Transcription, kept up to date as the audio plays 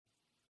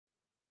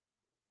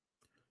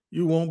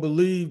You won't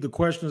believe the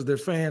questions that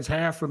fans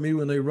have for me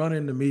when they run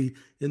into me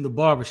in the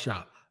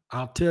barbershop.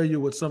 I'll tell you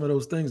what some of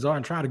those things are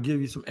and try to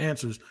give you some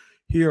answers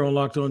here on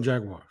Locked On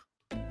Jaguars.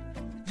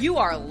 You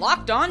are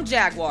Locked On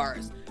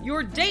Jaguars,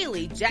 your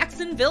daily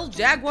Jacksonville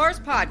Jaguars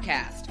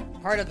podcast,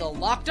 part of the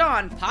Locked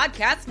On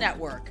Podcast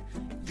Network,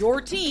 your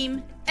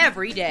team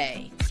every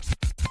day.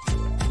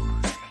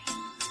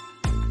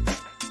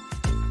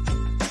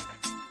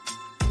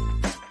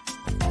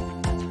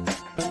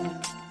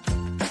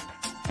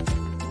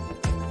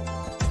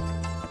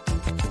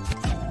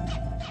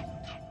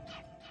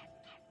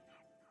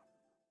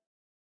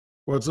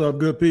 What's up,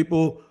 good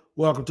people?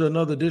 Welcome to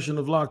another edition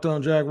of Locked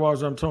On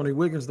Jaguars. I'm Tony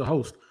Wiggins, the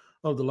host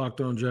of the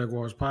Locked On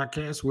Jaguars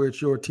podcast, where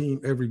it's your team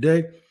every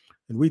day,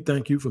 and we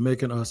thank you for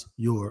making us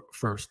your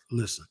first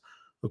listen.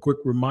 A quick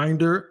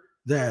reminder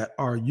that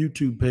our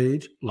YouTube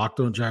page, Locked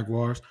On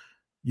Jaguars,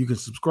 you can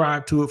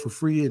subscribe to it for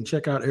free and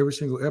check out every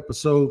single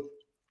episode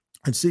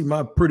and see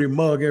my pretty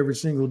mug every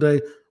single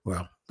day.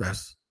 Well,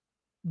 that's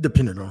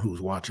depending on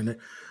who's watching it.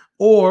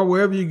 Or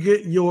wherever you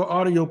get your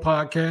audio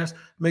podcast,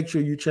 make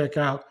sure you check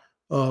out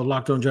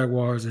Locked On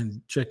Jaguars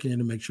and check in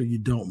to make sure you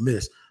don't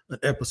miss an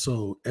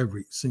episode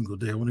every single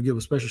day. I want to give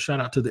a special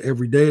shout out to the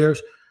everydayers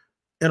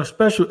and a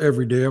special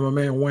everydayer. My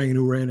man Wayne,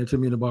 who ran into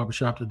me in the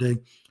barbershop today,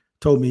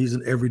 told me he's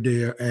an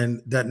everydayer,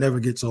 and that never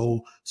gets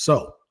old.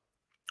 So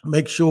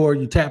make sure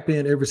you tap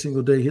in every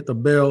single day, hit the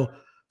bell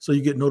so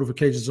you get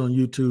notifications on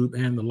YouTube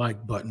and the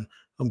like button.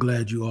 I'm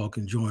glad you all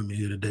can join me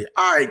here today.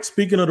 All right,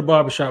 speaking of the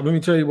barbershop, let me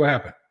tell you what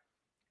happened.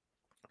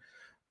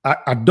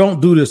 I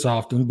don't do this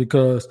often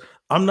because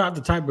I'm not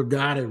the type of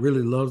guy that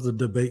really loves the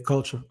debate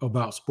culture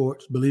about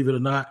sports, believe it or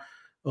not.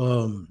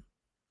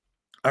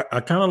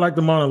 I kind of like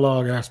the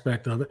monologue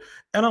aspect of it,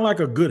 and I like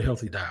a good,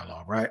 healthy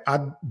dialogue, right?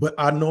 But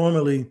I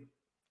normally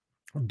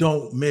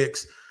don't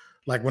mix.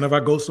 Like whenever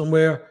I go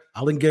somewhere,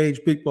 I'll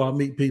engage people, I'll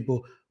meet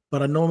people,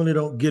 but I normally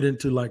don't get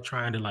into like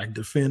trying to like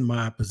defend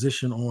my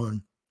position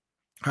on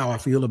how I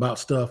feel about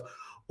stuff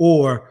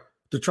or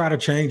to try to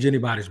change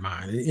anybody's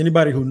mind.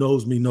 Anybody who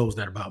knows me knows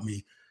that about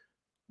me.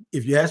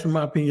 If you ask me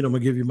my opinion, I'm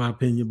going to give you my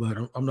opinion, but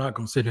I'm not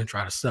going to sit here and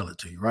try to sell it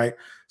to you, right?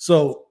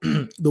 So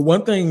the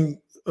one thing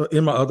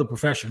in my other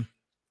profession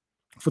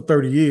for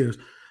 30 years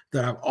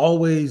that I've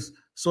always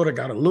sort of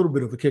got a little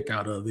bit of a kick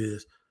out of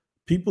is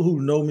people who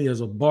know me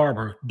as a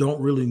barber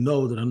don't really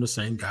know that I'm the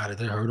same guy that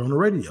they heard on the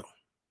radio.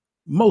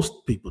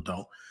 Most people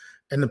don't.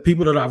 And the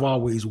people that I've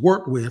always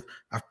worked with,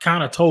 I've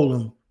kind of told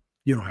them,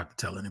 you don't have to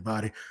tell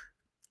anybody.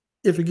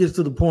 If it gets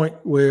to the point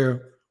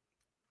where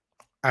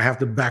I have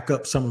to back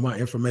up some of my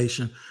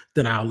information,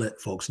 then I'll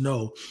let folks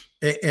know.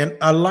 And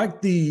I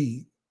like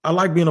being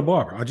a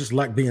barber. I just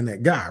like being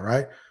that guy,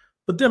 right?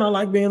 But then I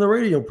like being the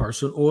radio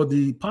person or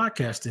the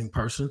podcasting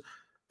person.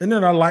 And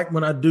then I like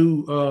when I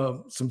do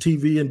some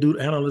TV and do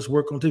analyst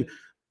work on TV.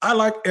 I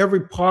like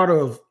every part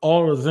of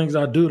all of the things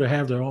I do to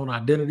have their own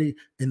identity.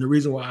 And the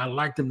reason why I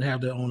like them to have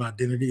their own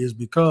identity is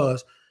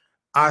because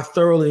I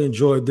thoroughly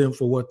enjoy them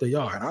for what they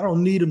are. And I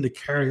don't need them to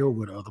carry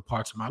over to other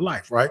parts of my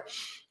life, right?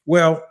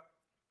 Well,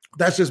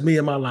 that's just me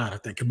and my line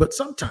of thinking. But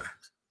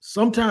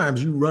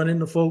sometimes you run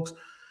into folks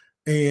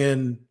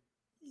and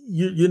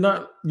you're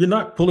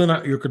not pulling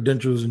out your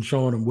credentials and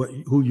showing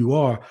them who you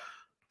are,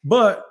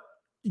 but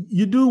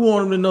you do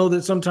want them to know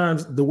that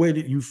sometimes the way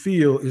that you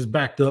feel is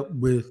backed up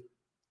with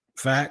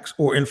facts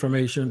or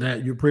information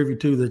that you're privy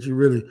to that you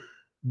really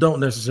don't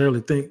necessarily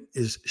think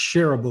is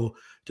shareable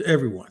to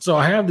everyone. So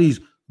I have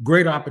these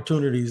great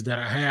opportunities that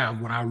I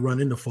have when I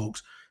run into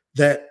folks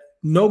that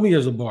know me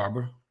as a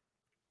barber,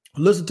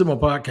 listen to my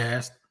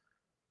podcast,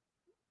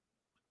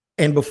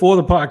 and before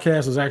the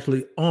podcast was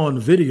actually on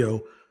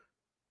video,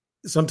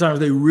 sometimes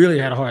they really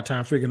had a hard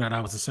time figuring out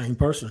I was the same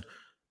person.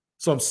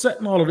 So I'm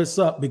setting all of this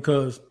up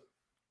because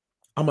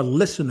I'm a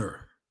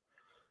listener.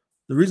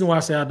 The reason why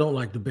I say I don't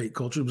like debate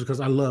culture is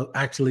because I love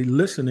actually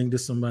listening to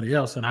somebody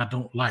else, and I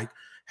don't like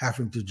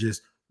having to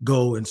just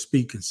go and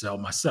speak and sell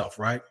myself,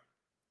 right?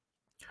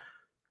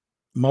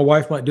 My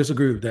wife might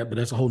disagree with that, but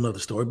that's a whole nother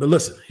story. But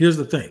listen, here's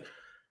the thing.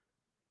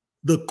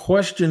 The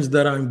questions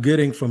that I'm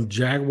getting from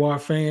Jaguar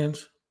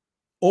fans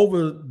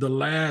over the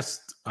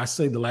last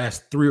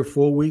 3 or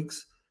 4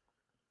 weeks,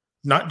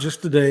 not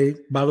just today.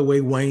 By the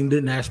way, Wayne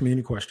didn't ask me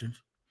any questions.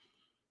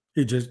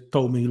 He just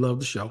told me he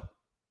loved the show.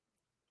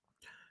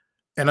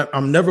 And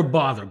I'm never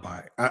bothered by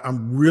it.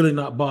 I'm really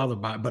not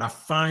bothered by it, but I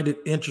find it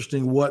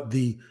interesting what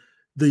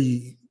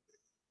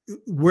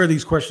where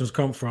these questions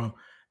come from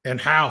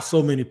and how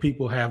so many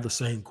people have the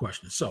same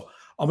questions. So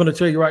I'm going to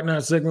tell you right now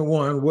in segment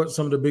 1 what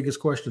some of the biggest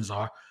questions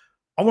are.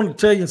 I want to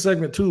tell you in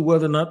segment 2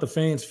 whether or not the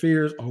fans'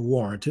 fears are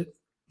warranted.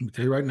 Let me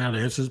tell you right now, the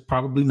answer is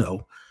probably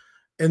no.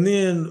 And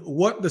then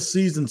what the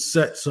season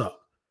sets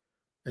up.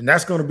 And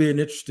that's going to be an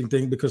interesting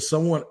thing because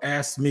someone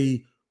asked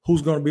me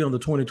who's going to be on the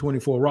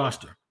 2024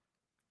 roster.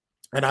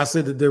 And I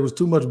said that there was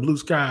too much blue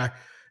sky,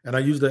 and I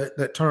use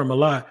that term a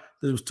lot.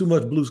 There was too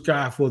much blue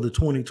sky for the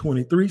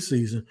 2023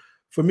 season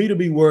for me to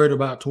be worried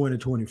about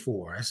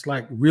 2024. It's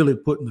like really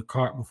putting the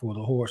cart before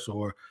the horse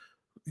or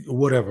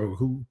whatever,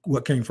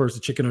 what came first,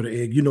 the chicken or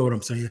the egg, you know what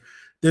I'm saying?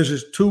 there's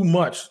just too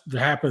much to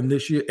happen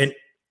this year. And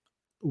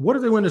what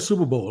if they win the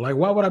Super Bowl? Like,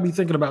 why would I be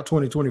thinking about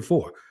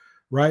 2024?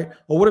 Right?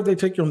 Or what if they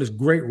take you on this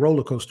great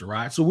roller coaster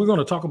ride? So we're going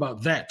to talk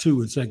about that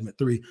too in segment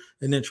 3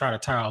 and then try to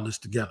tie all this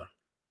together.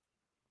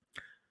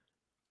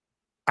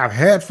 I've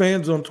had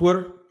fans on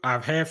Twitter.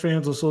 I've had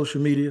fans on social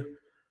media.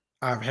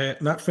 I've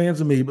had not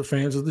fans of me, but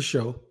fans of the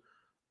show.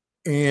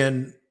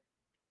 And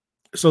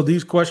so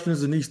these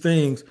questions and these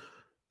things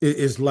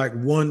is like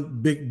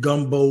one big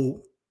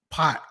gumbo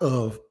pot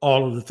of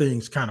all of the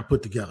things kind of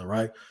put together,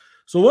 right?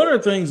 So one of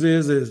the things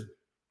is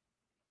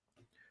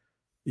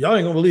y'all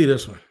ain't gonna believe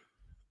this one.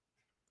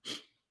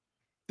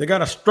 They got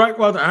to strike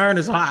while the iron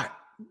is hot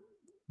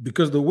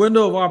because the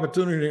window of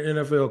opportunity in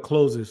the NFL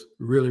closes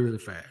really, really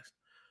fast.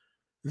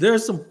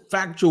 There's some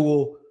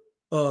factual,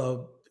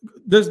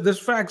 there's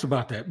facts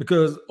about that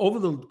because over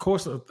the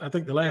course of, I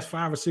think, the last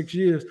 5 or 6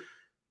 years,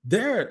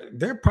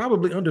 they're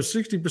probably under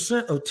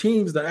 60% of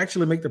teams that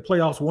actually make the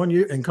playoffs one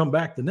year and come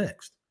back the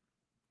next.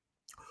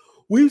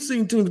 We've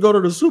seen teams go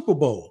to the Super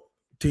Bowl,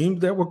 teams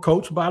that were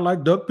coached by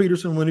like Doug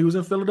Peterson when he was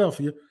in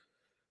Philadelphia,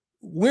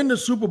 win the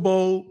Super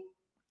Bowl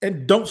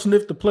and don't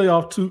sniff the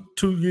playoff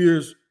two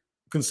years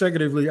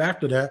consecutively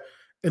after that,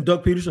 and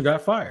Doug Peterson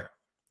got fired.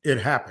 It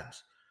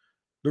happens.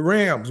 The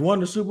Rams won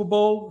the Super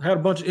Bowl, had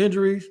a bunch of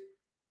injuries.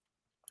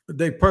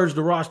 They purged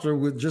the roster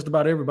with just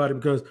about everybody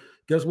because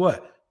guess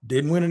what?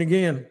 Didn't win it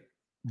again.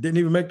 Didn't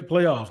even make the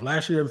playoffs.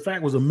 Last year, in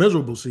fact, was a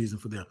miserable season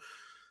for them.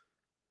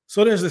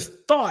 So there's this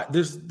thought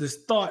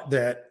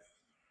that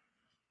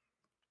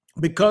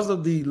because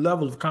of the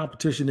level of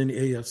competition in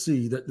the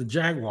AFC, that the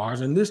Jaguars,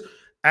 and this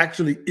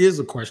actually is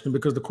a question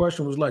because the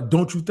question was like,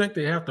 don't you think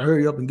they have to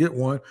hurry up and get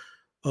one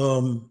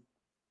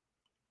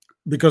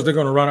because they're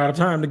going to run out of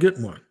time to get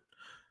one?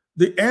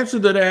 The answer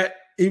to that,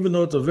 even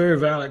though it's a very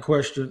valid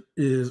question,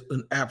 is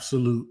an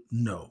absolute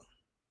no.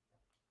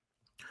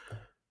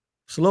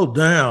 Slow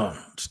down.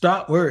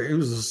 Stop where it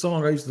was a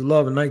song I used to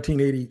love in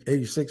 1980,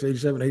 86,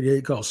 87,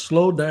 88 called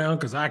Slow Down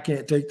Because I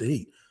Can't Take the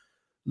Heat.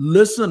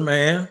 Listen,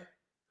 man,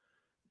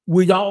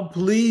 will y'all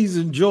please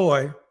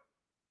enjoy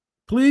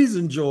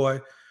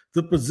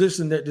the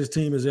position that this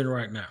team is in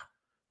right now.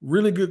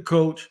 Really good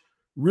coach,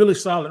 really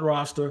solid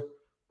roster.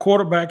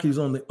 Quarterback, he's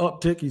on the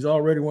uptick. He's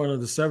already one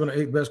of the 7 or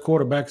 8 best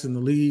quarterbacks in the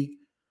league.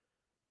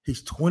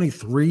 He's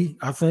 23,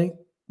 I think,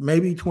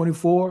 maybe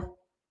 24.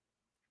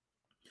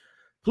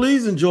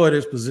 Please enjoy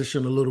this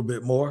position a little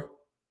bit more.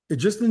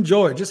 Just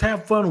enjoy it. Just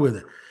have fun with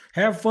it.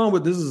 Have fun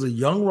with this. Is a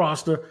young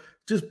roster.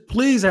 Just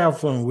please have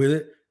fun with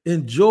it.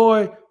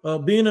 Enjoy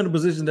being in a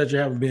position that you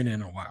haven't been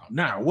in a while.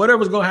 Now,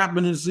 whatever's going to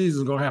happen in the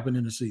season is going to happen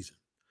in the season.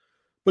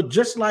 But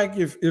just like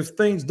if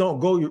things don't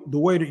go the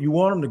way that you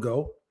want them to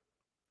go,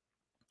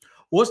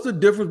 what's the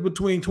difference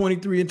between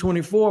 23 and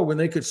 24 when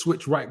they could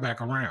switch right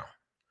back around?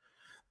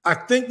 I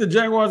think the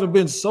Jaguars have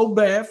been so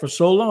bad for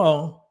so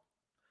long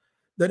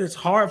that it's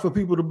hard for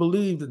people to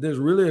believe that there's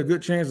really a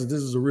good chance that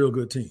this is a real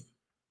good team.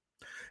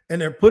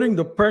 And they're putting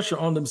the pressure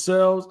on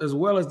themselves as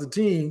well as the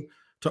team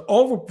to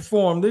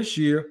overperform this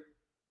year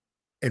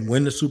and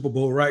win the Super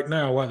Bowl right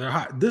now while they're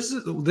hot.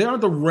 They are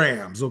the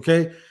Rams,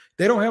 okay?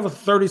 They don't have a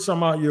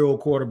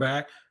 30-some-odd-year-old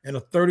quarterback and a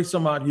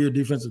 30-some-odd-year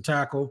defensive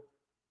tackle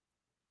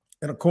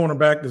and a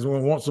cornerback that's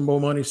going to want some more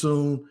money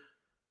soon.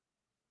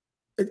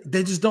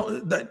 They just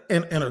don't.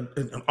 And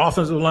an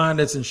offensive line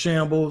that's in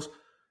shambles,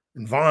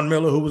 and Von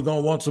Miller, who was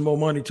going to want some more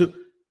money too.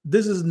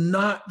 This is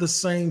not the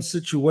same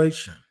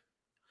situation.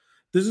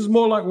 This is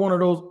more like one of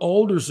those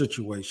older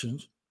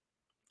situations.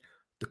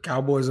 The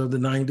Cowboys of the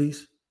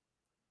 90s,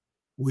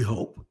 we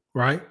hope,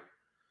 right?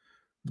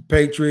 The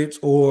Patriots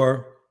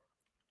or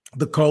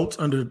the Colts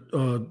under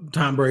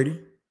Tom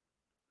Brady.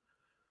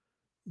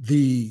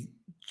 The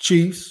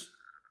Chiefs,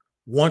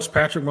 once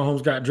Patrick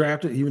Mahomes got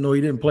drafted, even though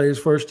he didn't play his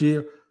first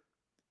year,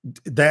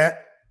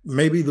 that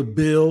maybe the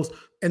Bills.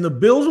 And the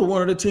Bills are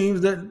one of the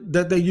teams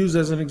that they use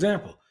as an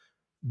example.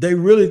 They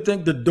really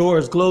think the door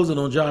is closing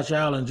on Josh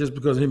Allen just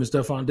because him and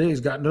Stephon Diggs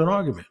got into an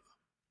argument.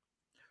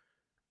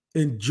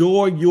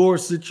 Enjoy your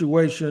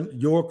situation,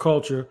 your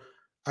culture.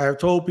 I have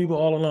told people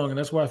all along, and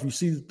that's why if you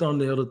see the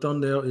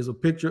thumbnail is a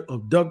picture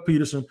of Doug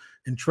Peterson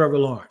and Trevor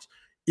Lawrence.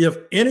 If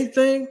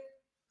anything,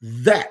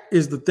 that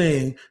is the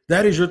thing.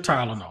 That is your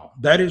Tylenol.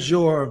 That is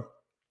your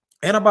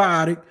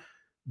antibiotic.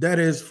 That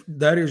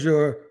is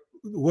your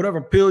whatever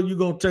pill you're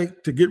going to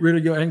take to get rid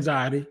of your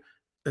anxiety.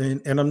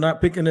 And I'm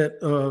not picking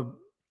at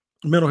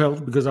mental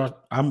health because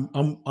I'm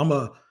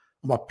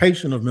a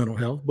patient of mental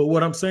health. But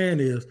what I'm saying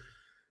is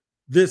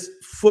this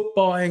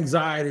football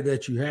anxiety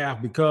that you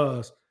have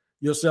because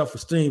your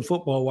self-esteem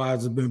football-wise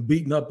has been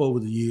beaten up over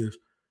the years.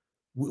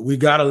 We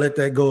got to let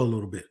that go a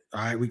little bit.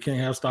 All right. We can't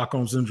have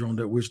Stockholm syndrome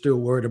that we're still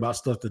worried about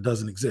stuff that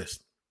doesn't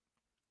exist.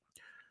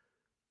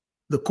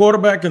 The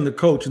quarterback and the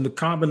coach and the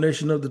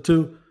combination of the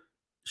two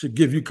should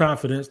give you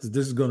confidence that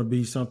this is going to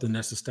be something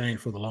that's sustained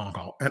for the long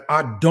haul. And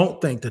I don't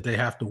think that they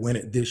have to win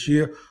it this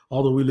year,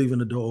 although we're leaving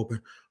the door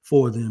open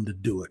for them to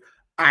do it.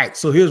 All right,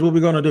 so here's what we're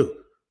going to do.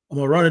 I'm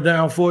going to run it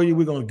down for you.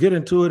 We're going to get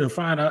into it and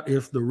find out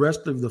if the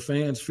rest of the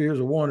fans' fears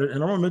are warranted.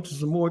 And I'm going to mention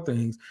some more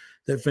things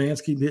that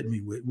fans keep hitting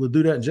me with. We'll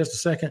do that in just a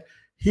second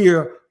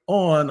here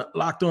on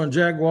Locked On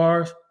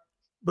Jaguars.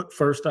 But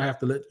first, I have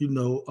to let you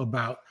know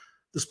about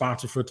the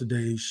sponsor for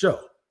today's show,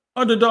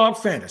 Underdog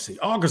Fantasy.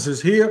 August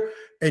is here,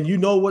 and you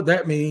know what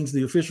that means,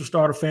 the official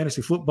start of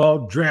fantasy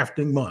football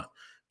drafting month.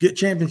 Get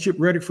championship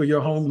ready for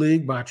your home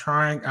league by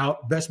trying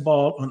out Best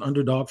Ball on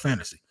Underdog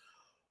Fantasy.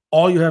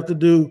 All you have to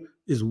do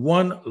is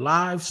one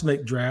live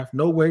snake draft,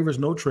 no waivers,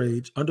 no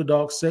trades.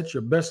 Underdog sets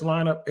your best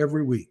lineup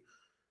every week.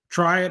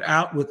 Try it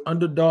out with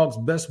Underdog's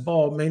Best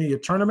Ball Mania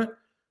Tournament.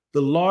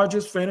 The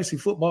largest fantasy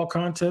football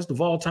contest of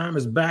all time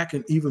is back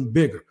and even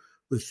bigger,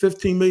 with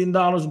 $15 million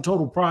in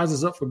total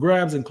prizes up for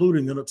grabs,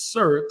 including an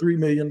absurd $3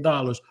 million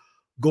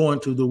going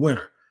to the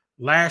winner.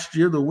 Last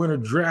year, the winner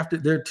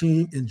drafted their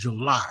team in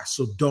July,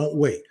 so don't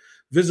wait.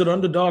 Visit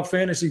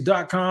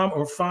UnderdogFantasy.com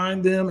or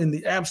find them in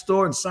the App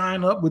Store and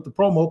sign up with the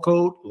promo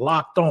code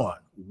LOCKEDON,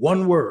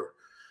 one word,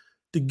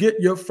 to get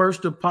your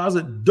first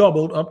deposit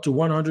doubled up to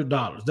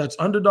 $100. That's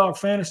Underdog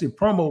Fantasy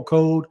promo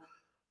code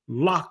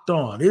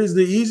LOCKEDON. It is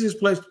the easiest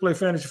place to play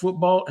fantasy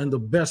football and the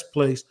best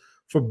place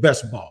for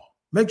best ball.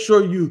 Make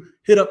sure you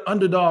hit up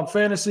Underdog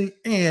Fantasy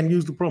and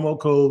use the promo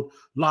code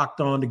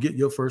LOCKEDON to get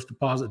your first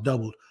deposit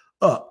doubled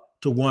up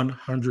to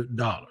 $100.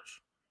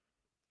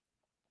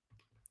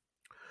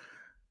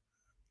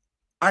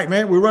 All right,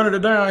 man, we're running it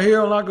down here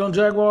on Locked On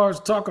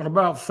Jaguars, talking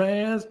about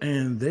fans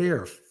and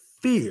their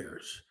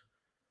fears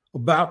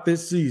about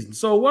this season.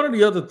 So one of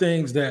the other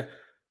things that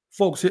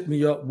folks hit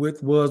me up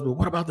with was, but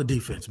what about the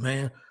defense,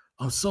 man?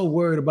 I'm so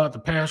worried about the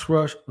pass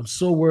rush. I'm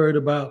so worried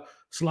about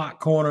slot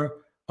corner.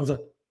 I was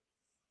like,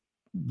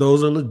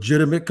 those are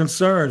legitimate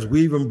concerns.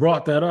 We even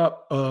brought that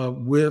up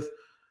with,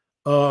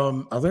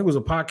 I think it was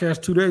a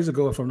podcast 2 days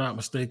ago, if I'm not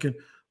mistaken,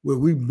 where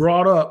we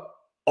brought up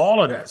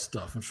all of that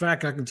stuff. In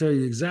fact, I can tell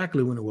you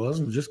exactly when it was,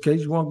 and just in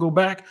case you want to go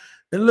back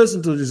and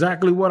listen to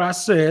exactly what I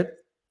said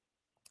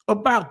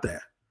about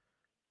that.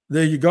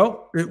 There you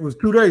go. It was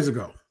 2 days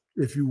ago.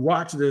 If you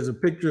watch, there's a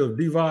picture of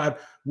Devod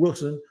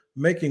Wilson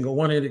making a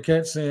one-handed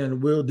catch saying,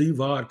 will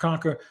Devod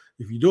conquer?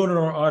 If you're doing it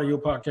on audio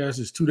podcast,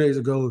 it's 2 days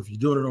ago. If you're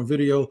doing it on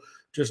video,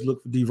 just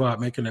look for Devod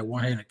making that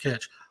one-handed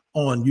catch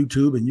on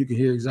YouTube, and you can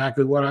hear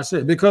exactly what I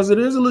said, because it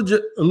is a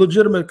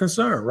legitimate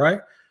concern, right?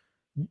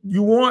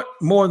 You want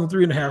more than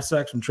 3.5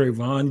 sacks from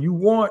Trayvon. You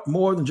want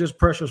more than just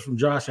pressures from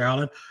Josh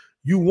Allen.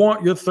 You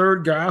want your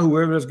third guy,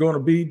 whoever it's going to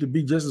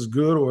be just as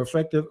good or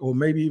effective or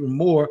maybe even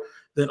more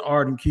than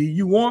Arden Key.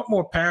 You want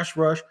more pass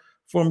rush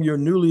from your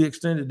newly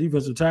extended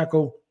defensive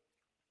tackle,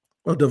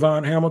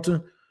 Devon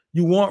Hamilton.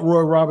 You want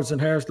Roy Robertson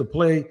Harris to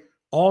play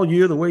all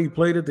year the way he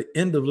played at the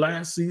end of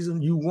last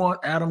season. You want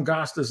Adam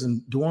Gostis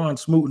and Dwan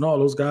Smoot and all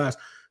those guys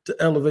to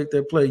elevate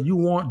their play. You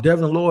want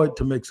Devin Lloyd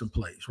to make some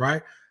plays,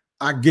 right?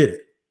 I get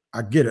it.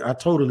 I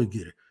totally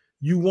get it.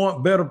 You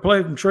want better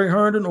play from Trey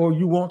Herndon, or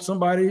you want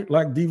somebody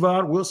like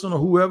Devod Wilson or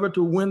whoever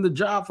to win the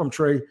job from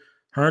Trey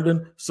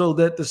Herndon, so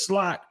that the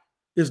slot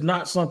is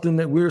not something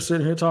that we're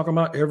sitting here talking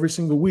about every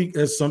single week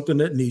as something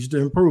that needs to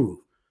improve.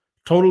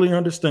 Totally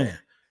understand.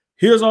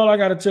 Here's all I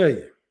got to tell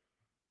you.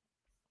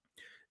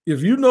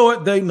 If you know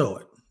it, they know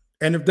it.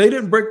 And if they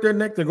didn't break their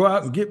neck to go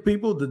out and get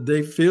people that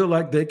they feel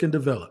like they can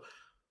develop.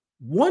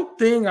 One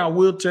thing I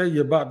will tell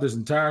you about this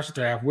entire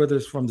staff, whether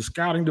it's from the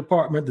scouting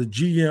department, the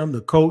GM,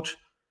 the coach,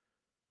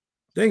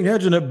 they ain't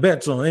hedging their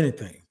bets on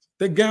anything.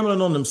 They're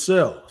gambling on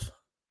themselves.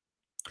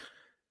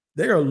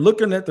 They are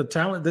looking at the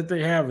talent that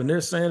they have, and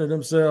they're saying to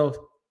themselves,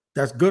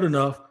 that's good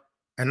enough,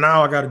 and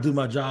now I got to do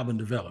my job and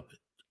develop it.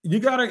 You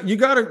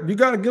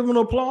gotta give them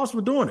applause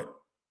for doing it.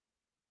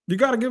 You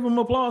got to give them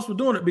applause for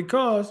doing it,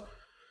 because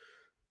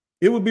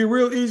it would be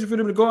real easy for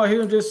them to go out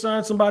here and just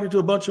sign somebody to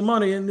a bunch of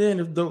money, and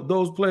then if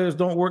those players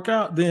don't work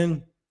out,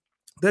 then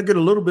they'll get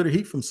a little bit of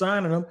heat from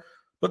signing them,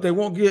 but they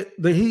won't get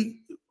the heat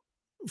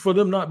for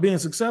them not being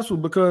successful,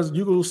 because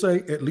you will say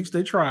at least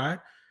they tried,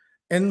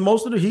 and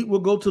most of the heat will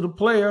go to the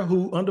player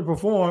who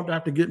underperformed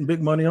after getting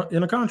big money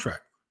in a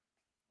contract.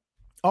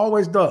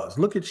 Always does.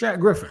 Look at Shaq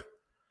Griffin.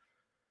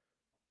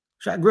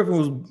 Shaq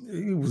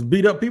Griffin was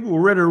beat up. People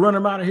were ready to run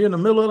him out of here in the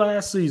middle of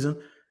last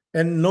season,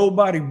 and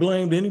nobody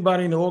blamed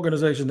anybody in the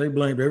organization. They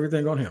blamed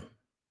everything on him.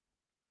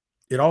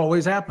 It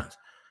always happens.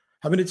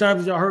 How many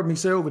times have y'all heard me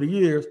say over the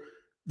years,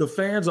 the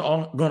fans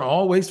are going to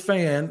always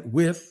fan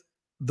with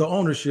the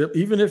ownership,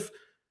 even if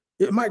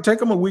it might take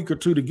them a week or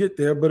two to get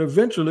there, but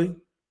eventually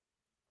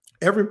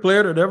every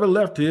player that ever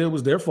left here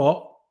was their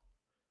fault.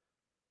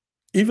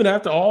 Even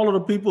after all of the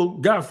people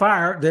got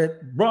fired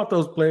that brought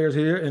those players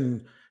here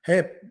and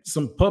had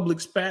some public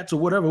spats or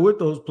whatever with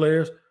those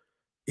players,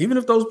 even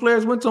if those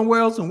players went somewhere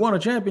else and won a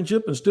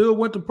championship and still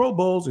went to Pro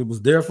Bowls, it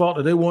was their fault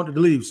that they wanted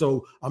to leave.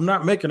 So I'm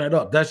not making that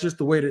up. That's just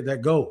the way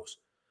that goes.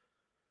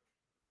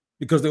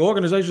 Because the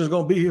organization is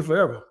going to be here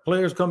forever.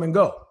 Players come and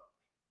go.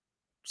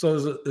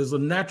 So it's a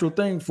natural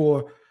thing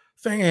for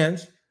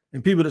fans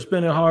and people that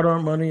spend their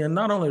hard-earned money, and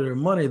not only their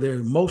money, their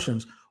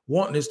emotions,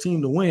 wanting this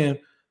team to win.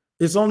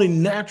 It's only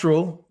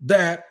natural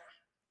that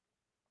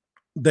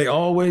they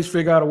always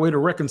figure out a way to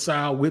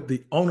reconcile with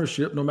the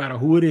ownership, no matter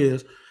who it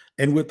is,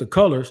 and with the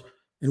colors.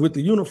 and with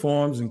the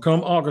uniforms, and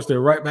come August, they're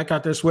right back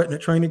out there sweating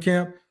at training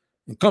camp.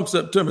 And come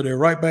September, they're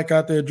right back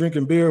out there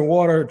drinking beer and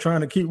water,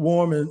 trying to keep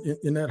warm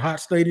in that hot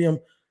stadium.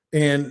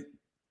 And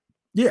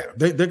yeah,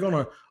 they're going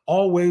to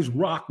always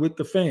rock with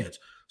the fans.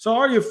 So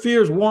are your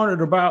fears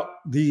warranted about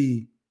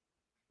the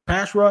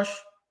pass rush?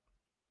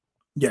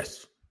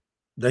 Yes,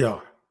 they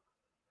are.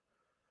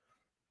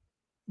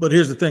 But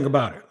here's the thing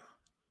about it.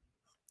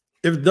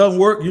 If it doesn't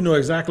work, you know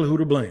exactly who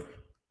to blame.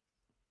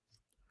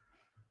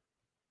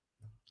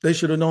 They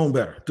should have known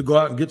better to go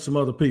out and get some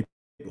other people.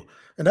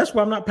 And that's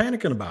why I'm not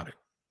panicking about it.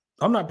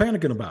 I'm not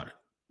panicking about it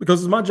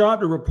because it's my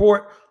job to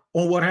report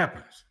on what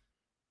happens.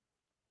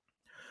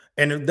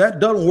 And if that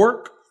doesn't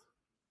work,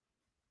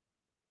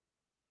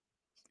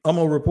 I'm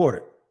going to report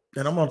it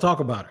and I'm going to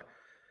talk about it.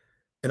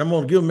 And I'm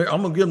going to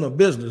give them a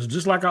business,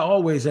 just like I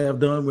always have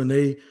done when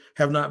they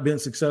have not been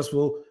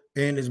successful.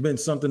 And it's been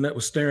something that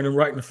was staring them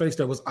right in the face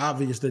that was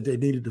obvious that they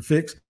needed to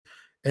fix.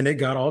 And they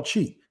got all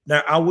cheap.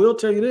 Now, I will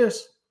tell you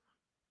this.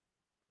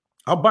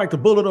 I'll bite the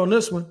bullet on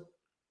this one.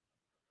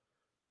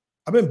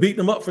 I've been beating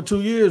them up for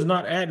 2 years,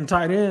 not adding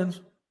tight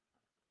ends.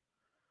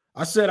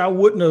 I said I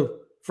wouldn't have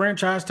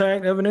franchise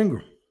tagged Evan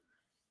Ingram.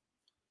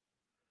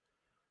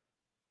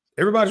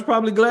 Everybody's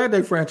probably glad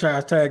they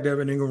franchise tagged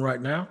Evan Ingram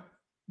right now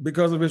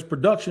because of his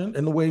production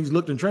and the way he's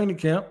looked in training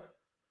camp.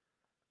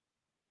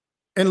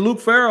 And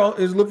Luke Farrell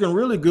is looking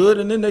really good.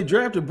 And then they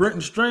drafted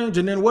Brenton Strange.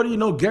 And then what do you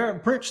know?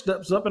 Garrett Prince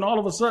steps up. And all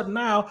of a sudden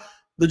now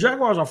the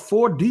Jaguars are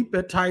 4 deep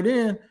at tight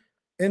end.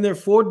 And they're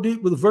 4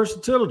 deep with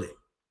versatility.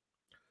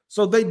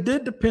 So they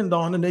did depend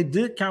on and they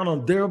did count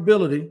on their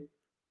ability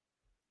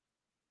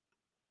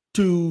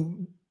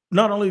to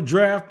not only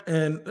draft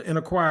and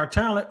acquire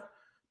talent,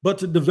 but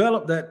to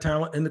develop that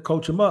talent and to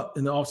coach them up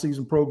in the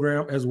offseason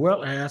program as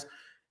well as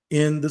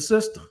in the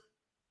system.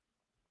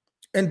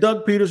 And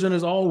Doug Peterson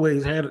has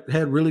always had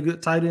really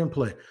good tight end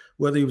play,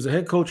 whether he was a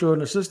head coach or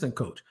an assistant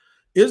coach.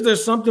 Is there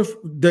something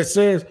that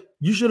says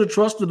you should have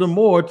trusted them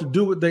more to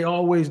do what they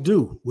always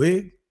do?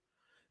 Wig?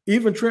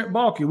 Even Trent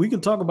Baalke, we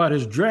can talk about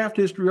his draft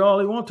history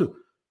all he wants to.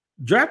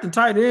 Drafting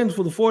tight ends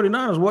for the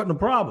 49ers wasn't a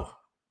problem.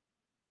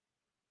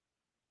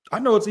 I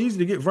know it's easy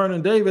to get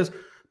Vernon Davis,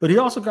 but he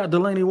also got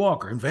Delanie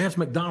Walker and Vance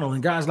McDonald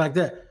and guys like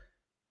that.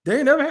 They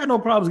ain't never had no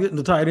problems getting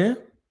the tight end.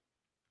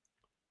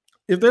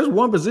 If there's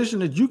one position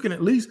that you can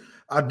at least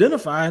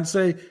identify and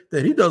say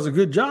that he does a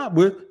good job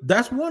with,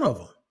 that's one of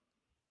them.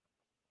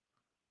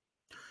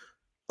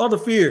 Other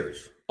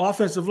fears.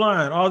 Offensive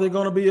line, are they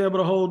going to be able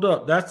to hold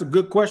up? That's a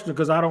good question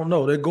because I don't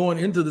know. They're going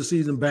into the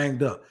season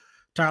banged up.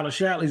 Tyler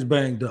Shatley's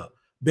banged up.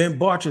 Ben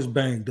Barcher's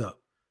banged up.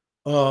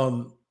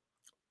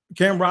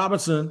 Cam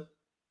Robinson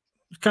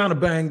is kind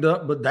of banged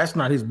up, but that's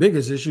not his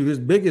biggest issue. His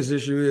biggest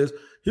issue is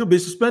he'll be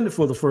suspended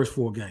for the first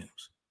 4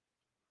 games.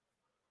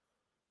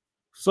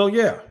 So,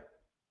 yeah,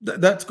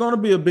 that's going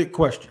to be a big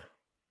question.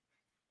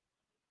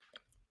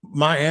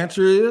 My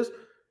answer is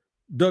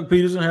Doug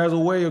Peterson has a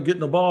way of getting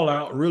the ball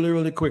out really,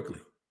 really quickly.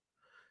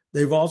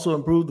 They've also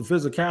improved the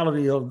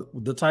physicality of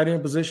the tight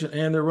end position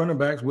and their running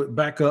backs with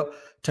backup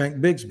Tank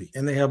Bigsby.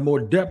 And they have more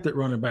depth at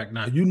running back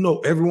now. You know,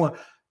 everyone,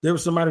 there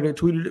was somebody that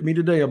tweeted at me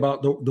today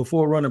about the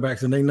 4 running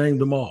backs and they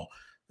named them all.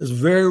 It's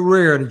very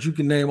rare that you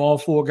can name all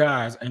 4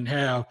 guys and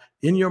have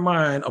in your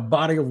mind a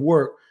body of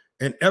work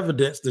and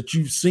evidence that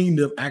you've seen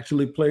them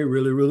actually play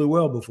really, really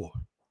well before.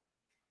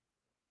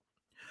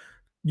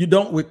 You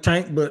don't with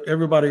Tank, but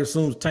everybody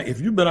assumes Tank.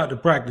 If you've been out to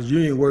practice,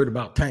 you ain't worried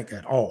about Tank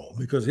at all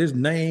because his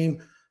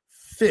name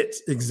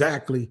fits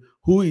exactly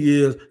who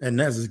he is, and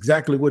that's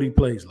exactly what he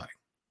plays like.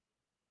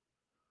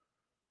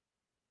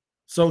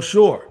 So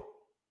sure,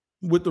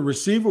 with the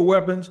receiver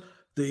weapons,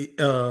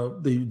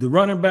 the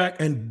running back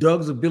and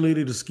Doug's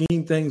ability to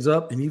scheme things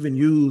up and even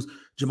use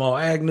Jamal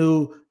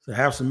Agnew to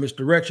have some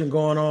misdirection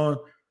going on,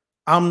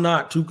 I'm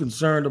not too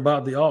concerned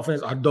about the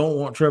offense. I don't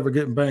want Trevor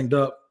getting banged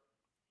up,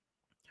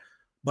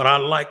 but I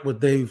like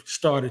what they've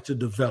started to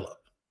develop.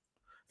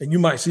 And you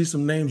might see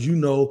some names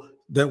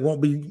that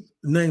won't be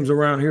names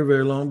around here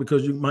very long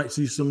because you might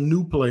see some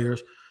new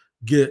players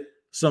get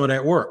some of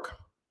that work.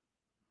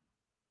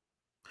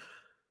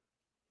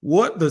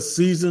 What the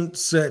season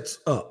sets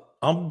up,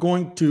 I'm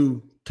going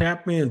to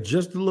tap in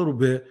just a little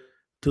bit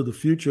to the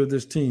future of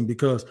this team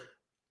because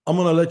I'm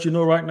going to let you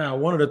know right now,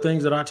 one of the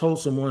things that I told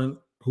someone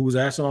who was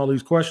asking all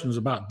these questions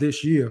about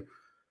this year,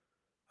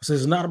 I said,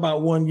 it's not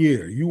about 1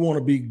 year. You want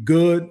to be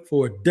good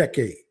for a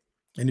decade.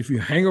 And if you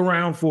hang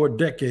around for a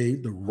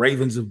decade, the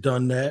Ravens have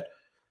done that.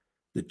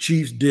 The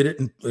Chiefs did it,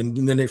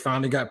 and then they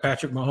finally got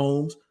Patrick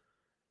Mahomes.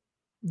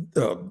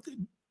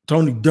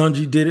 Tony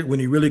Dungy did it when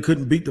he really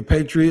couldn't beat the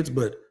Patriots,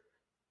 but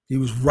he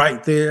was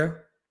right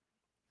there.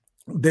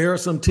 There are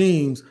some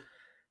teams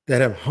that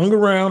have hung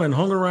around and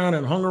hung around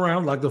and hung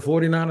around, like the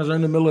 49ers are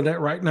in the middle of that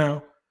right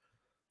now,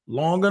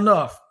 long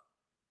enough,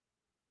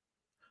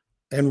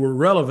 and were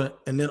relevant.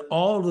 And then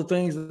all of the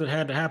things that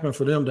had to happen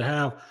for them to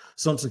have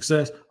some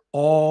success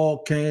all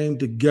came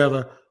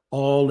together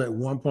all at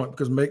one point.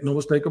 Because make no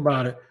mistake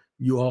about it,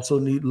 you also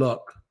need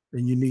luck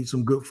and you need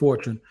some good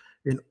fortune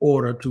in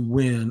order to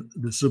win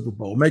the Super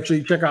Bowl. Make sure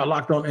you check out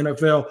Locked On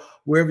NFL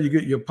wherever you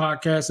get your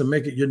podcasts and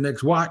make it your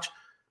next watch.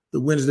 The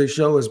Wednesday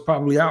show is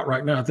probably out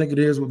right now. I think it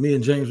is with me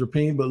and James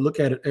Rapine, but look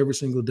at it every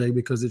single day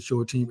because it's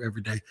your team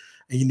every day,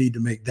 and you need to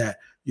make that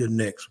your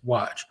next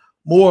watch.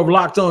 More of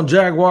Locked On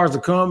Jaguars to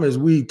come as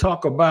we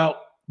talk about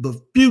the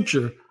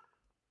future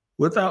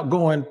without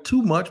going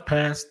too much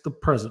past the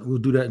present. We'll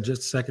do that in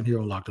just a second here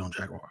on Locked On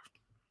Jaguars.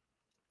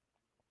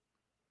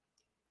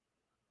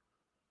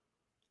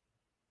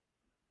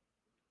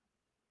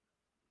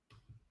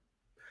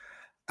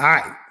 All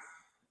right.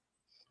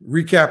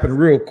 Recapping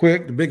real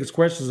quick, the biggest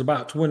questions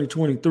about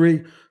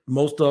 2023,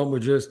 most of them were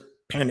just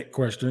panic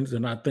questions,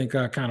 and I think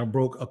I kind of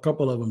broke a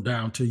couple of them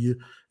down to you,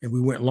 and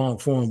we went long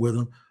form with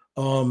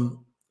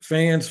them.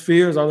 Fans'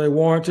 fears, are they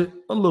warranted?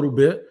 A little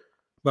bit,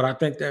 but I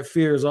think that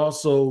fear is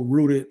also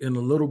rooted in a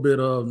little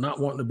bit of not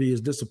wanting to be as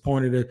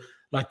disappointed,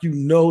 like you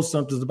know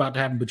something's about to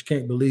happen, but you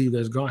can't believe that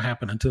it's going to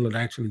happen until it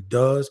actually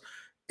does,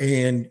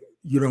 and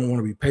you don't want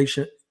to be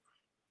patient.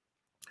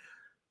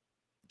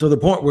 To the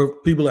point where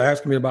people are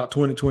asking me about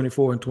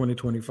 2024 and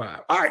 2025.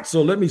 All right,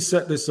 so let me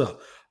set this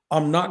up.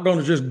 I'm not going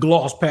to just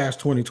gloss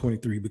past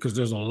 2023 because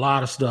there's a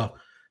lot of stuff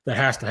that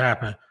has to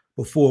happen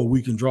before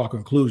we can draw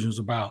conclusions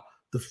about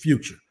the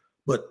future.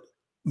 But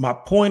my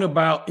point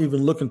about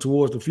even looking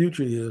towards the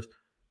future is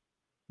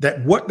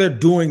that what they're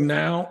doing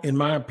now, in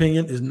my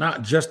opinion, is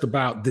not just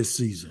about this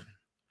season.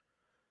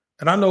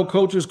 And I know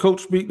coaches, coach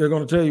speak, they're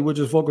going to tell you we're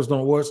just focused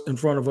on what's in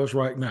front of us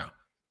right now.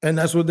 And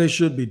that's what they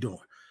should be doing.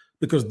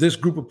 Because this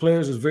group of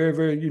players is very,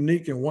 very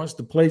unique. And once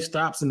the play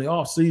stops in the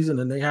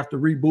offseason and they have to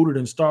reboot it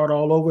and start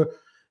all over,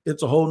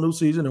 it's a whole new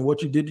season. And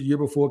what you did the year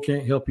before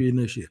can't help you in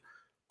this year.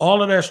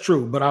 All of that's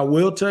true. But I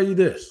will tell you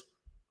this.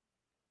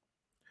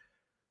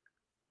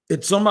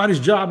 It's somebody's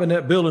job in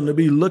that building to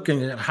be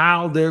looking at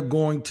how they're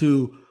going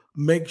to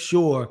make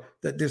sure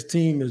that this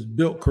team is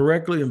built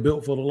correctly and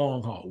built for the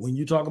long haul. When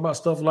you talk about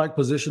stuff like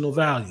positional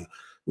value,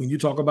 when you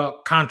talk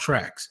about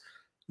contracts,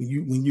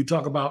 when you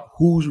talk about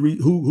who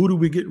do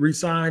we get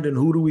re-signed and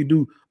who do we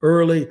do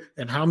early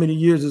and how many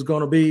years it's going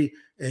to be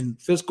and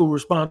fiscal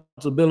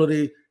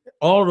responsibility,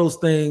 all of those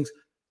things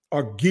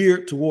are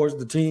geared towards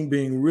the team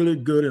being really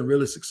good and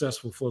really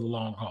successful for the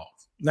long haul.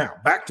 Now,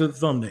 back to the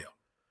thumbnail.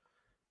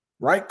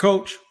 Right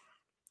coach,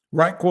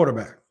 right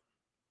quarterback.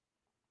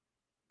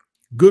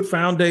 Good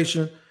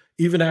foundation.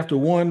 Even after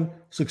one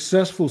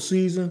successful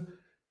season,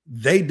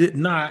 they did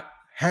not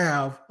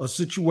have a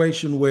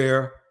situation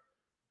where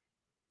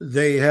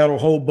they had a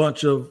whole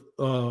bunch of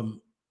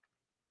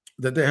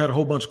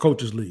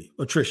coaches leave,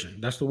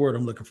 attrition. That's the word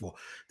I'm looking for.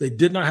 They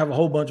did not have a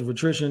whole bunch of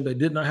attrition.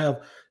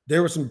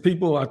 There were some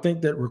people I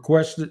think that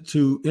requested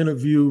to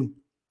interview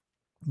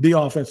the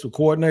offensive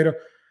coordinator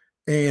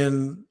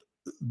and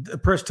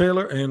Press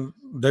Taylor, and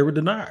they were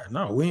denied.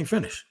 No, we ain't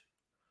finished.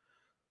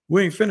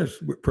 We ain't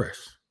finished with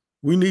Press.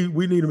 We need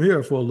him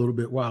here for a little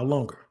bit while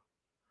longer.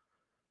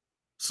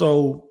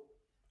 So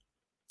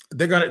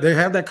they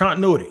have that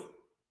continuity.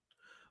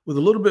 With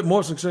a little bit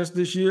more success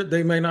this year,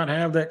 they may not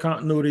have that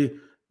continuity.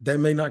 They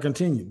may not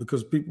continue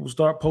because people will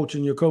start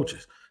poaching your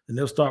coaches and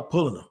they'll start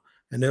pulling them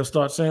and they'll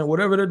start saying,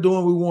 whatever they're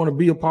doing, we want to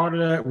be a part of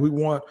that. We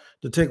want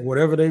to take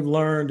whatever they've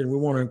learned and we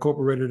want to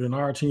incorporate it in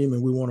our team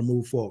and we want to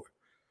move forward.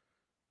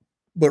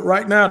 But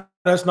right now,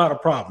 that's not a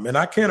problem. And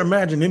I can't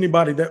imagine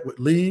anybody that would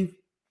leave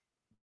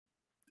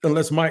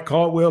unless Mike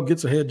Caldwell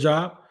gets a head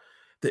job,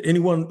 that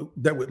anyone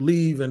that would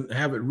leave and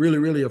have it really,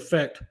 really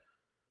affect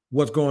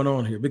what's going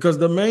on here. Because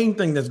the main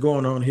thing that's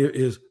going on here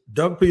is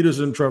Doug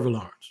Peterson and Trevor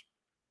Lawrence.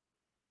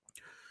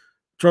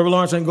 Trevor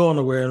Lawrence ain't going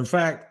nowhere. In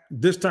fact,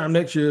 this time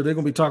next year, they're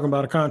going to be talking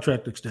about a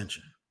contract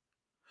extension.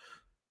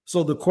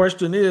 So the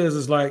question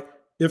is like,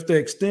 if they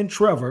extend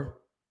Trevor,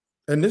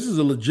 and this is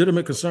a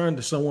legitimate concern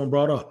that someone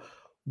brought up,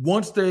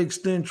 once they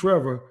extend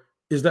Trevor,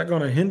 is that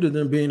going to hinder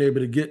them being able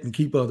to get and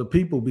keep other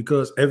people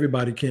because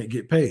everybody can't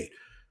get paid?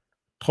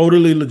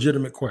 Totally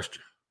legitimate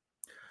question.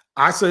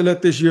 I say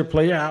let this year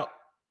play out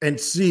and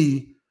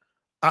see.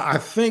 I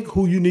think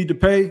who you need to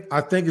pay,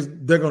 I think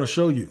they're going to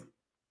show you.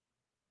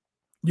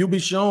 You'll be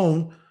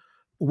shown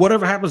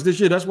whatever happens this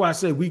year. That's why I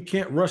say we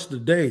can't rush the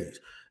days.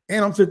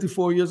 And I'm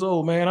 54 years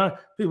old, man.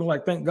 People are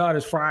like, thank God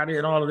it's Friday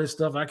and all of this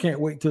stuff. I can't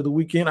wait till the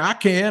weekend. I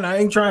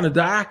ain't trying to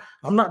die.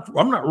 I'm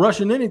not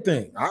rushing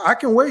anything. I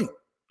can wait.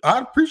 I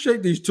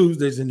appreciate these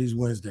Tuesdays and these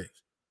Wednesdays.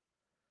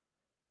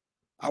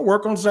 I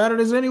work on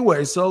Saturdays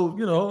anyway.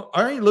 So,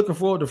 I ain't looking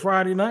forward to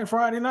Friday night.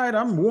 Friday night,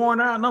 I'm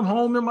worn out and I'm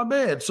home in my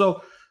bed.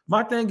 So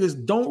my thing is,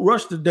 don't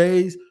rush the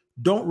days.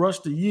 Don't rush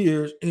the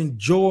years.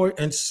 Enjoy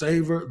and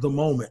savor the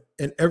moment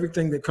and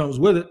everything that comes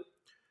with it.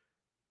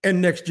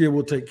 And next year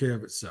will take care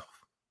of itself.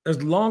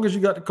 As long as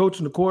you got the coach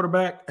and the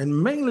quarterback,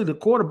 and mainly the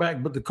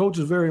quarterback, but the coach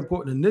is very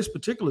important in this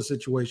particular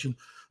situation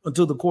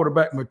until the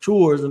quarterback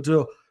matures,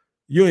 until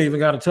you ain't even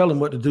got to tell him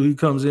what to do. He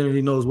comes in and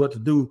he knows what to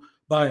do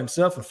by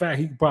himself. In fact,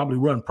 he can probably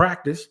run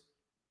practice.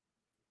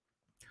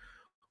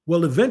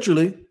 Well,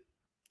 eventually,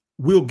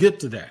 we'll get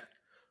to that.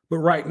 But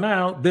right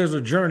now, there's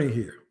a journey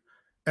here.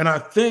 And I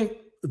think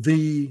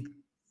the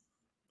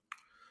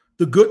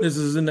the goodness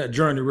is in that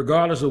journey,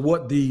 regardless of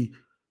what the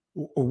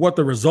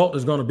result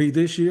is going to be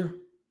this year.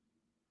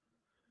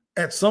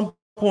 At some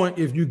point,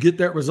 if you get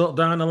that result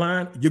down the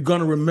line, you're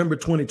going to remember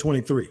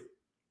 2023.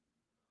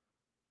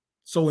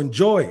 So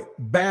enjoy it.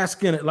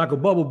 Bask in it like a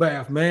bubble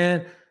bath,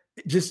 man.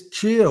 Just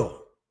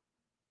chill.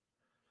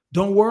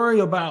 Don't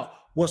worry about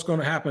what's going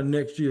to happen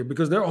next year,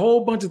 because there are a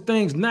whole bunch of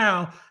things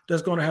now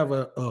that's going to have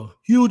a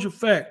huge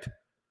effect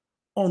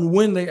on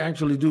when they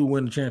actually do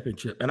win the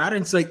championship. And I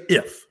didn't say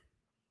if.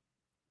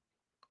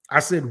 I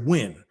said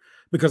when,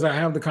 because I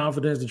have the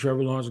confidence that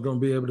Trevor Lawrence is going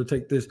to be able to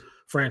take this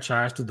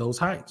franchise to those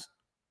heights.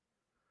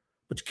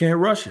 But you can't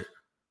rush it.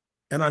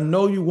 And I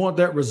know you want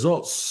that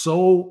result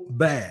so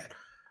bad.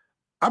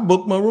 I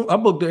booked my room. I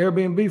booked the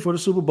Airbnb for the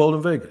Super Bowl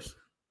in Vegas.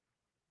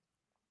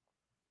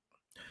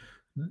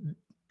 I'm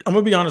going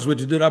to be honest with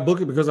you. Did I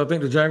book it because I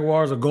think the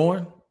Jaguars are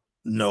going?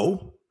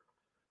 No.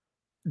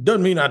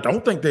 Doesn't mean I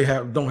don't think they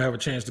don't have a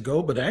chance to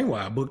go, but that ain't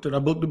why I booked it. I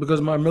booked it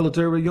because my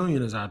military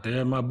reunion is out there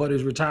and my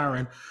buddy's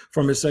retiring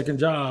from his second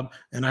job,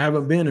 and I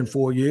haven't been in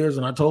 4 years,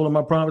 and I told him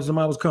I promised him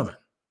I was coming.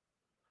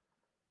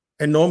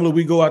 And normally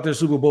we go out there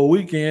Super Bowl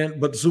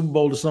weekend, but the Super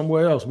Bowl is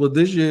somewhere else. Well,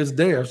 this year it's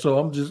there, so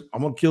I'm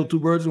going to kill two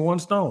birds with one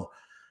stone.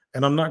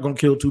 And I'm not going to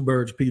kill two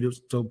birds, Peter,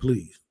 so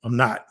please. I'm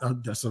not.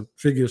 That's a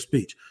figure of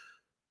speech.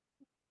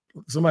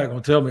 Somebody's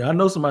going to tell me, I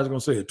know somebody's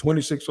going to say a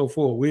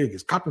 2604 wig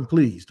is copping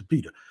please to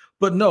Peter.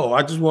 But no,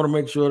 I just want to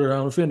make sure that I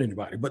don't offend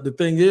anybody. But the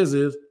thing is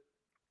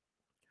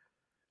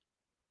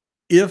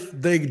if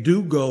they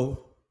do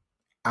go,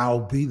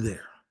 I'll be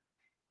there.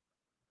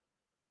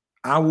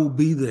 I will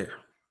be there.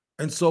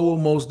 And so will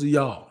most of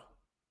y'all.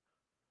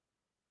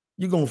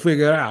 You're going to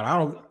figure it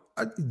out.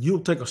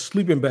 You'll take a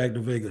sleeping bag to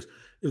Vegas.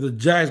 If the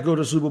Jags go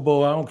to the Super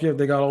Bowl, I don't care if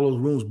they got all those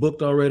rooms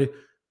booked already.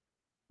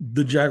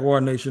 The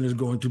Jaguar Nation is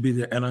going to be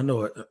there, and I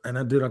know it. And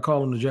I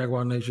call them the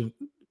Jaguar Nation.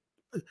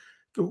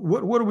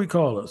 What do we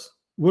call us?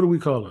 What do we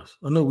call us?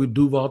 I know we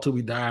Duval till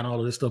we die and all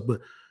of this stuff, but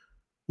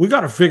we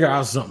got to figure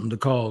out something to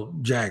call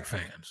Jag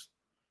fans.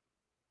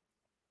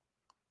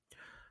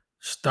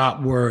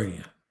 Stop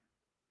worrying.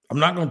 I'm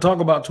not going to talk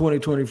about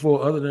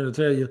 2024 other than to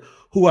tell you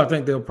who I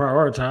think they'll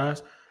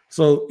prioritize.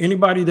 So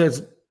anybody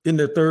that's in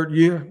their third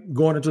year,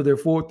 going into their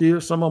fourth year,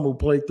 some of them will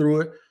play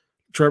through it.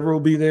 Trevor will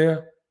be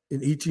there.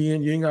 In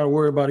ETN, you ain't got to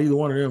worry about either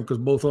one of them because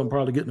both of them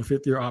probably getting a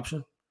fifth-year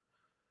option.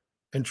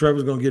 And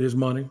Trevor's going to get his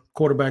money.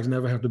 Quarterbacks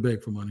never have to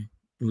beg for money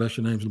unless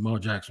your name's Lamar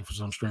Jackson for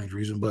some strange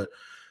reason,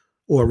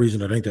 or a reason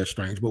that ain't that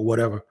strange, but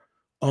whatever.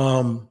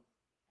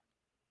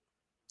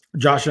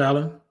 Josh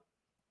Allen,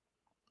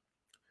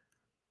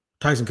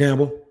 Tyson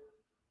Campbell,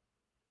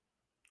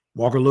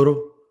 Walker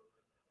Little,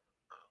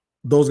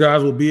 those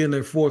guys will be in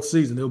their fourth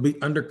season. They'll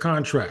be under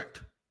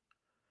contract.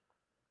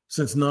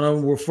 Since none of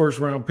them were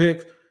first-round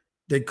picks,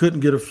 they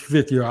couldn't get a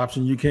fifth-year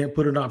option. You can't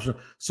put an option.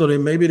 So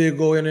maybe they'll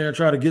go in there and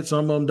try to get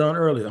some of them done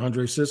early.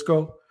 Andre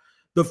Cisco.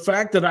 The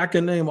fact that I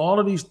can name all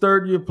of these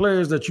third-year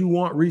players that you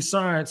want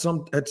re-signed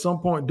at some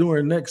point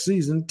during next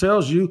season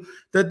tells you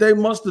that they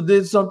must have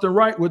did something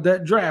right with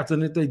that draft.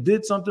 And if they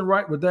did something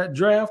right with that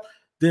draft,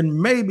 then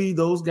maybe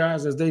those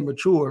guys, as they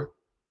mature,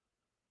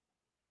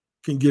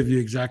 can give you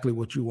exactly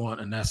what you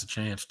want, and that's a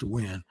chance to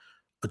win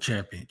a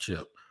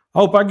championship. I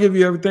hope I give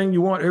you everything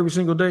you want every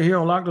single day here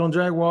on Locked On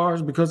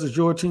Jaguars, because it's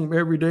your team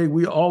every day.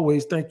 We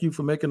always thank you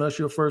for making us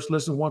your first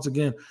listen. Once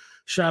again,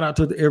 shout out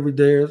to the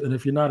everydayers. And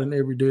if you're not an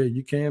everydayer,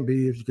 you can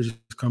be if you could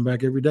just come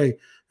back every day,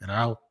 and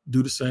I'll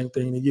do the same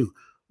thing to you.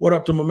 What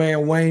up to my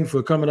man Wayne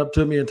for coming up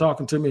to me and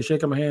talking to me and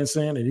shaking my hand,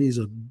 saying that he's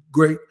a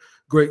great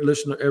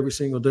listener every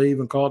single day,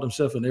 even called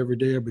himself an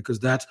everydayer, because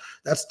that's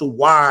the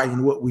why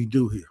in what we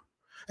do here.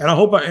 And I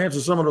hope I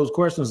answered some of those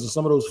questions and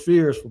some of those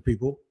fears for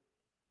people.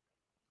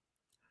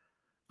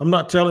 I'm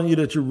not telling you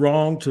that you're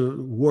wrong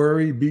to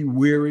worry, be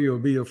weary, or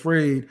be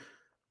afraid.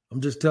 I'm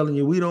just telling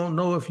you we don't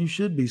know if you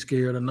should be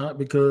scared or not,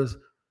 because,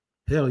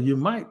 hell, you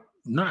might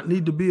not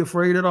need to be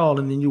afraid at all,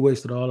 and then you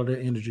wasted all of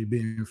that energy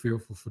being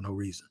fearful for no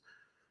reason.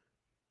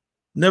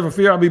 Never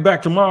fear, I'll be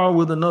back tomorrow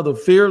with another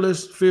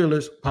fearless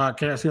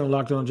podcast here on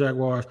Locked On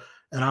Jaguars,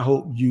 and I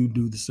hope you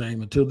do the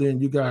same. Until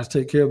then, you guys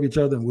take care of each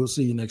other, and we'll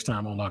see you next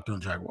time on Locked On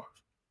Jaguars.